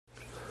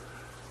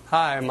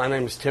Hi, my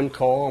name is Tim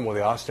Cole. I'm with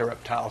the Austin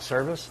Reptile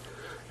Service.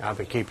 I've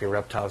been keeping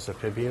reptiles and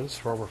amphibians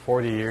for over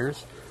 40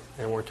 years,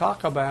 and we're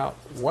talking about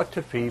what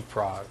to feed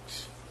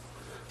frogs.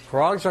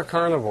 Frogs are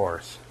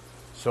carnivores,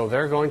 so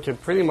they're going to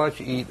pretty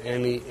much eat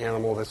any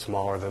animal that's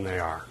smaller than they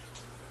are.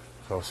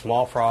 So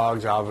small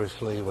frogs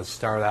obviously would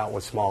start out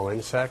with small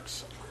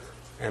insects,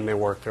 and they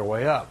work their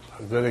way up.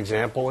 A good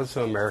example is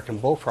the American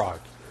bullfrog.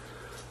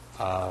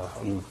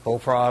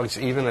 Bullfrogs,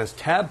 even as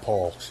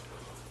tadpoles,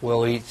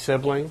 will eat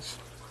siblings,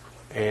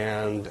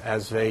 and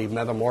as they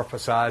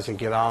metamorphosize and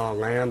get out on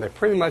land, they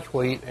pretty much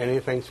will eat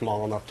anything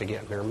small enough to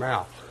get in their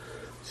mouth.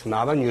 It's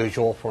not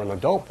unusual for an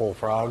adult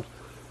bullfrog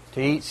to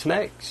eat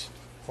snakes,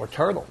 or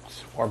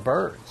turtles, or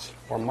birds,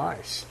 or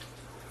mice.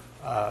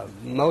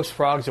 Most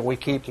frogs that we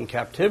keep in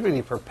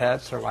captivity for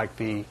pets are like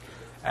the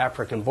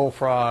African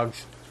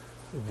bullfrogs,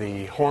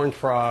 the horned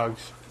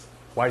frogs,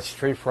 white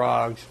tree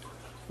frogs.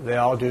 They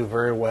all do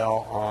very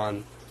well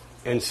on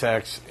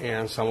insects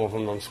and some of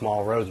them on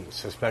small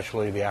rodents,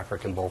 especially the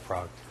African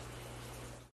bullfrog.